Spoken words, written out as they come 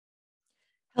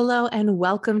Hello and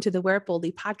welcome to the Wear It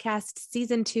Boldly podcast,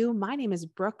 season 2. My name is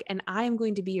Brooke and I am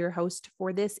going to be your host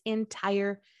for this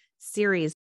entire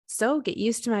series. So get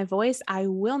used to my voice. I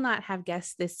will not have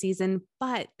guests this season,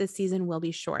 but the season will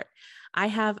be short. I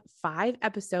have 5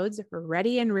 episodes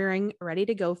ready and rearing, ready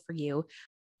to go for you,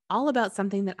 all about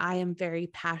something that I am very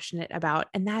passionate about,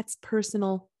 and that's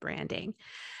personal branding.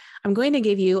 I'm going to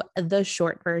give you the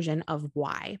short version of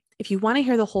why. If you want to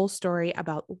hear the whole story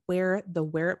about where the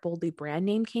Wear It Boldly brand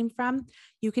name came from,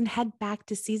 you can head back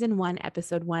to season 1,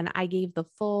 episode 1. I gave the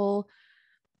full,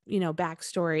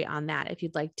 backstory on that if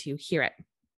you'd like to hear it.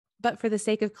 But for the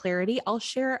sake of clarity, I'll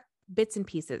share bits and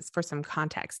pieces for some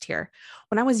context here.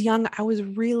 When I was young, I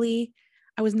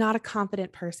was not a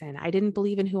confident person. I didn't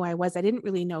believe in who I was. I didn't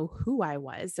really know who I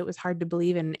was. So it was hard to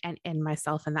believe in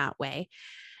myself in that way.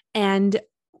 And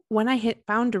when I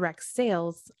found direct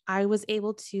sales, I was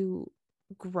able to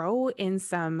grow in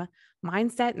some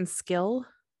mindset and skill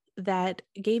that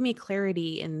gave me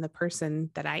clarity in the person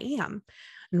that I am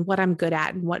and what I'm good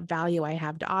at and what value I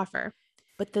have to offer.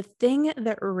 But the thing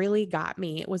that really got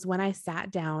me was when I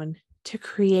sat down to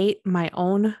create my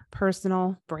own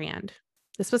personal brand.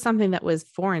 This was something that was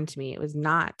foreign to me. It was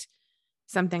not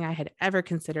something I had ever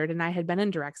considered, and I had been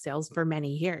in direct sales for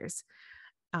many years.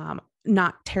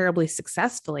 Not terribly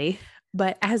successfully,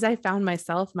 but as I found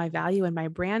myself, my value and my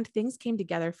brand, things came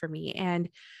together for me. And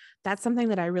that's something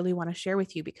that I really want to share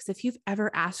with you, because if you've ever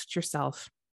asked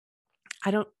yourself,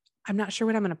 I'm not sure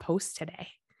what I'm going to post today.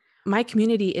 My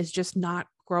community is just not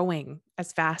growing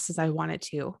as fast as I want it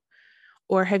to.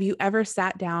 Or have you ever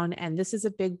sat down, and this is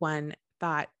a big one,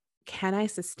 thought, can I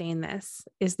sustain this?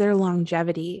 Is there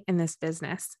longevity in this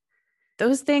business?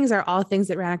 Those things are all things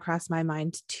that ran across my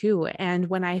mind too. And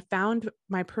when I found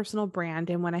my personal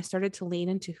brand and when I started to lean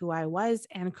into who I was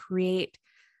and create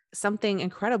something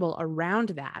incredible around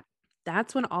that,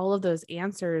 that's when all of those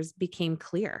answers became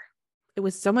clear. It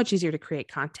was so much easier to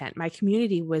create content. My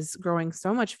community was growing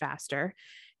so much faster.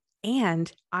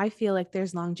 And I feel like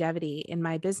there's longevity in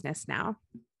my business now.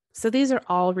 So these are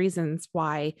all reasons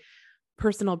why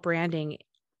personal branding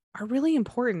are really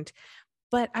important.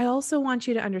 But I also want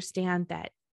you to understand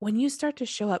that when you start to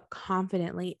show up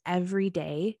confidently every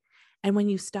day, and when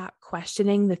you stop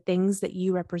questioning the things that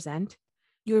you represent,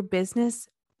 your business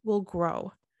will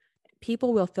grow.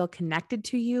 People will feel connected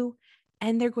to you,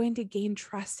 and they're going to gain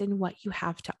trust in what you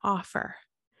have to offer.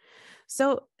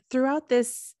 So throughout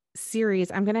this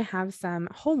series, I'm going to have some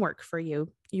homework for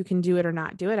you. You can do it or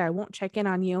not do it. I won't check in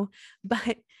on you,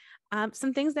 but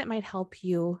some things that might help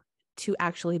you to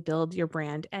actually build your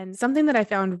brand. And something that I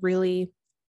found really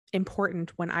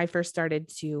important when I first started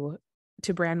to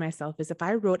brand myself is if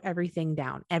I wrote everything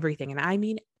down, everything, and I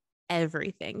mean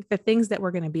everything, the things that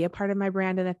were going to be a part of my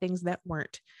brand and the things that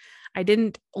weren't. I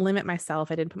didn't limit myself.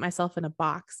 I didn't put myself in a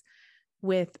box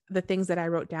with the things that I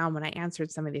wrote down when I answered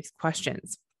some of these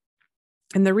questions.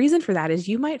 And the reason for that is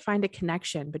you might find a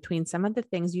connection between some of the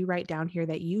things you write down here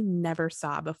that you never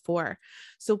saw before.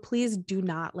 So please do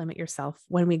not limit yourself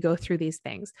when we go through these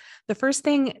things. The first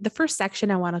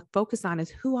section I want to focus on is,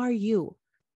 who are you?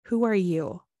 Who are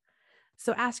you?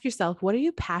 So ask yourself, what are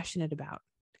you passionate about?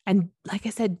 And like I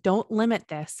said, don't limit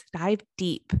this. Dive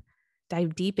deep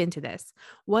into this.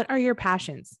 What are your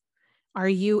passions? Are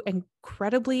you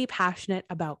incredibly passionate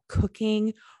about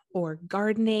cooking or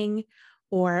gardening?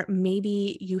 Or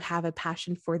maybe you have a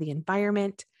passion for the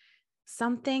environment,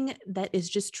 something that is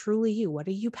just truly you. What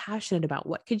are you passionate about?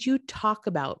 What could you talk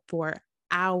about for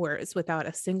hours without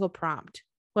a single prompt?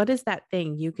 What is that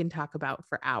thing you can talk about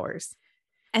for hours?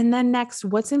 And then next,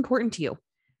 what's important to you?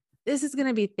 This is going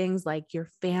to be things like your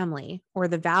family or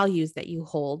the values that you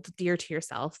hold dear to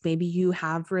yourself. Maybe you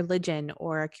have religion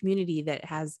or a community that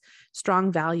has strong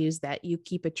values that you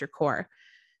keep at your core.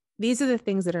 These are the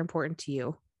things that are important to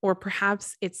you. Or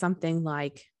perhaps it's something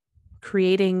like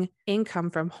creating income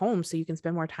from home so you can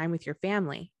spend more time with your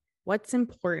family. What's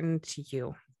important to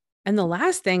you? And the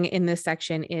last thing in this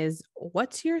section is,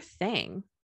 what's your thing?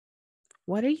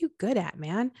 What are you good at,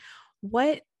 man?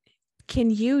 What can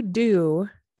you do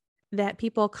that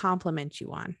people compliment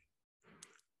you on?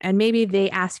 And maybe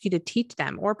they ask you to teach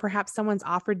them, or perhaps someone's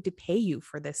offered to pay you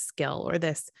for this skill or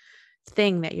this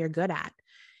thing that you're good at.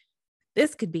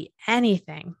 This could be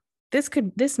anything.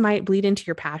 This might bleed into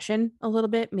your passion a little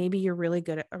bit. Maybe you're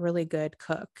a really good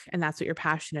cook and that's what you're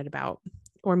passionate about.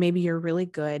 Or maybe you're really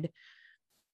good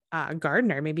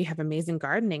gardener. Maybe you have amazing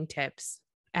gardening tips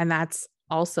and that's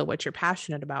also what you're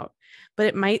passionate about. But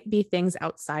it might be things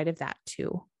outside of that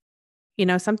too.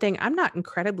 Something, I'm not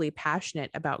incredibly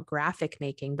passionate about graphic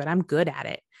making, but I'm good at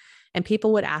it. And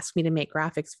people would ask me to make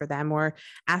graphics for them or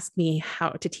ask me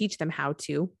how to teach them how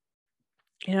to.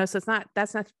 So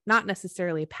that's not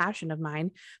necessarily a passion of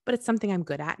mine, but it's something I'm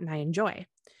good at and I enjoy.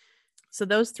 So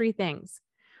those three things: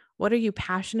 what are you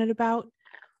passionate about?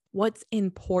 What's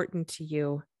important to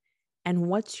you? And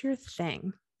what's your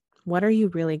thing? What are you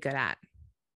really good at?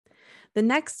 The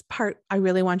next part I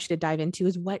really want you to dive into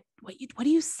is what do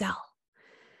you sell?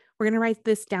 We're going to write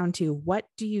this down too. What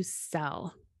do you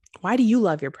sell? Why do you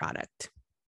love your product?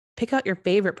 Pick out your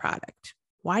favorite product.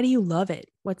 Why do you love it?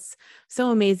 What's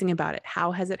so amazing about it?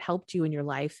 How has it helped you in your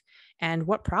life? And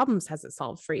what problems has it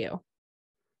solved for you?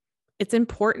 It's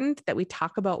important that we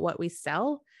talk about what we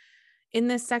sell in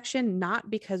this section, not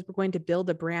because we're going to build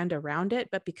a brand around it,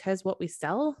 but because what we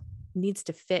sell needs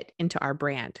to fit into our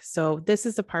brand. So this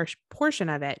is a portion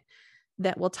of it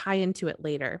that will tie into it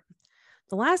later.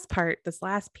 The last part, this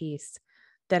last piece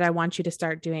that I want you to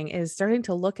start doing is starting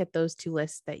to look at those two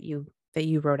lists that you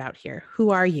wrote out here.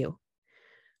 Who are you?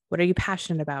 What are you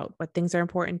passionate about? What things are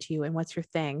important to you? And what's your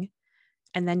thing?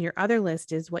 And then your other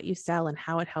list is what you sell and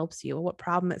how it helps you, what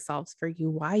problem it solves for you,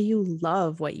 why you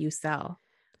love what you sell.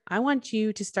 I want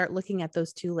you to start looking at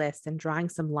those two lists and drawing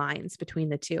some lines between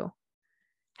the two.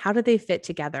 How do they fit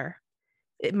together?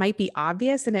 It might be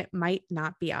obvious and it might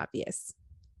not be obvious.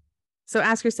 So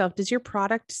ask yourself, does your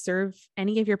product serve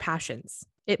any of your passions?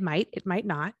 It might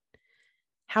not.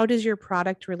 How does your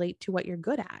product relate to what you're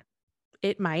good at?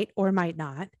 It might or might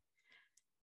not.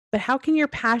 But how can your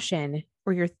passion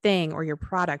or your thing or your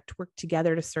product work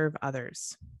together to serve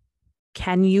others?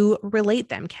 Can you relate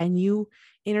them? Can you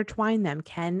intertwine them?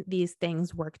 Can these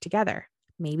things work together?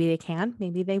 Maybe they can,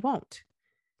 maybe they won't.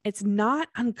 It's not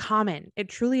uncommon. It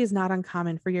truly is not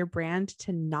uncommon for your brand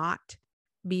to not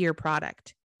be your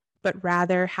product, but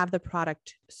rather have the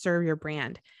product serve your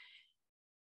brand.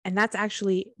 And that's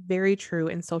actually very true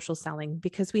in social selling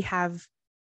because we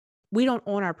don't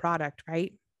own our product,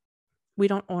 right? We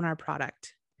don't own our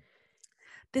product.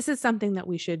 This is something that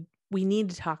we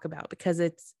need to talk about because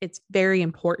it's very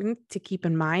important to keep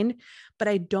in mind, but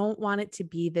I don't want it to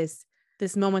be this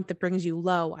moment that brings you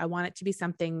low. I want it to be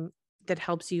something that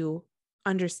helps you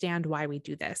understand why we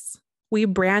do this. We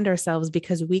brand ourselves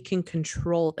because we can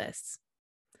control this.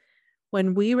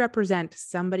 When we represent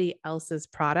somebody else's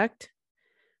product,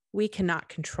 we cannot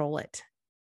control it.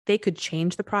 They could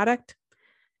change the product.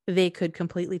 They could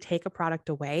completely take a product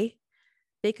away.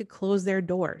 They could close their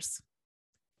doors.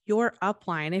 Your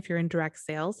upline, if you're in direct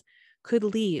sales, could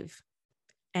leave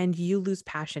and you lose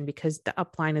passion because the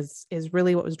upline is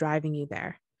really what was driving you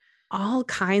there. All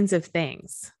kinds of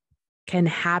things can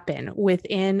happen with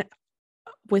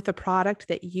a product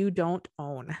that you don't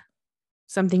own,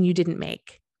 something you didn't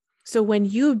make. So when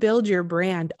you build your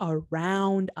brand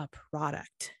around a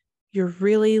product, you're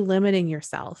really limiting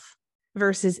yourself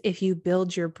versus if you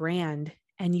build your brand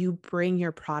and you bring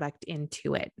your product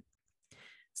into it.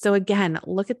 So again,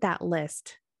 look at that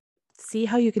list. See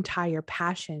how you can tie your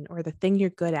passion or the thing you're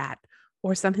good at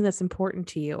or something that's important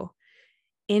to you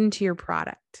into your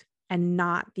product and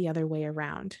not the other way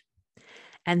around.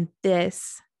 And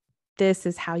this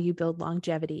is how you build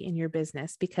longevity in your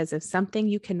business, because if something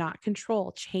you cannot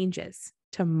control changes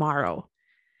tomorrow,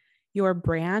 your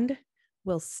brand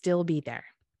will still be there.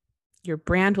 Your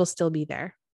brand will still be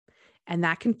there. And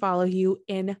that can follow you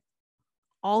in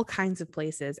all kinds of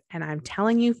places. And I'm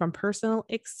telling you from personal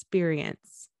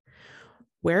experience,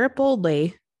 Wear It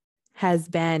Boldly has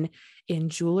been in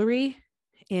jewelry,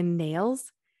 in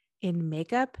nails, in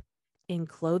makeup, in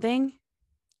clothing,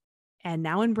 and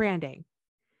now in branding,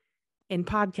 in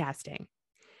podcasting.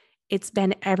 It's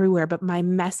been everywhere, but my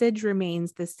message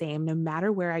remains the same no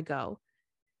matter where I go.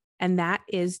 And that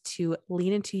is to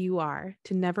lean into who you are,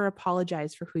 to never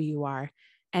apologize for who you are,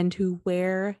 and to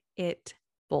wear it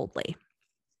boldly.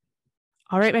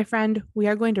 All right, my friend, we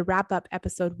are going to wrap up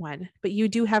episode 1, but you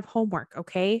do have homework,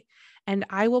 okay? And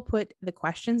I will put the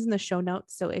questions in the show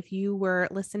notes. So if you were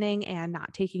listening and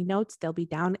not taking notes, they'll be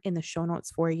down in the show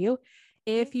notes for you.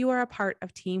 If you are a part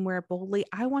of Team Wear It Boldly,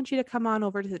 I want you to come on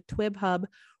over to the Twib Hub.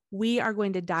 We are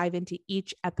going to dive into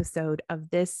each episode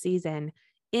of this season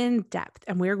in depth,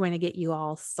 and we're going to get you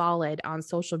all solid on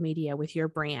social media with your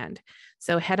brand.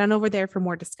 So head on over there for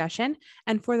more discussion.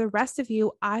 And for the rest of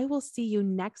you, I will see you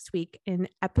next week in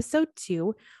episode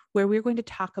 2, where we're going to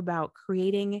talk about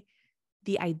creating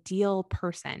the ideal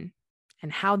person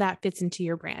and how that fits into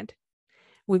your brand.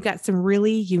 We've got some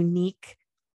really unique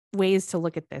ways to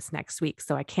look at this next week,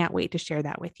 so I can't wait to share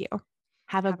that with you.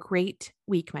 Have a great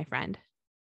week, my friend.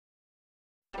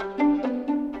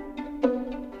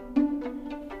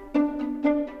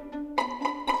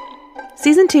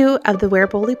 Season 2 of the Wear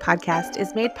Boldly podcast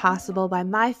is made possible by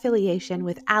my affiliation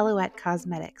with Alouette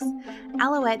Cosmetics.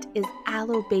 Alouette is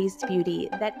aloe-based beauty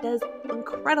that does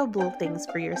incredible things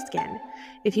for your skin.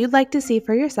 If you'd like to see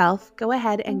for yourself, go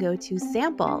ahead and go to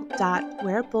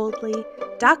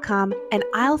sample.wearboldly.com and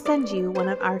I'll send you one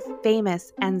of our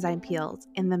famous enzyme peels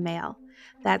in the mail.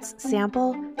 That's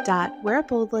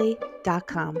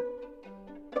sample.wearboldly.com.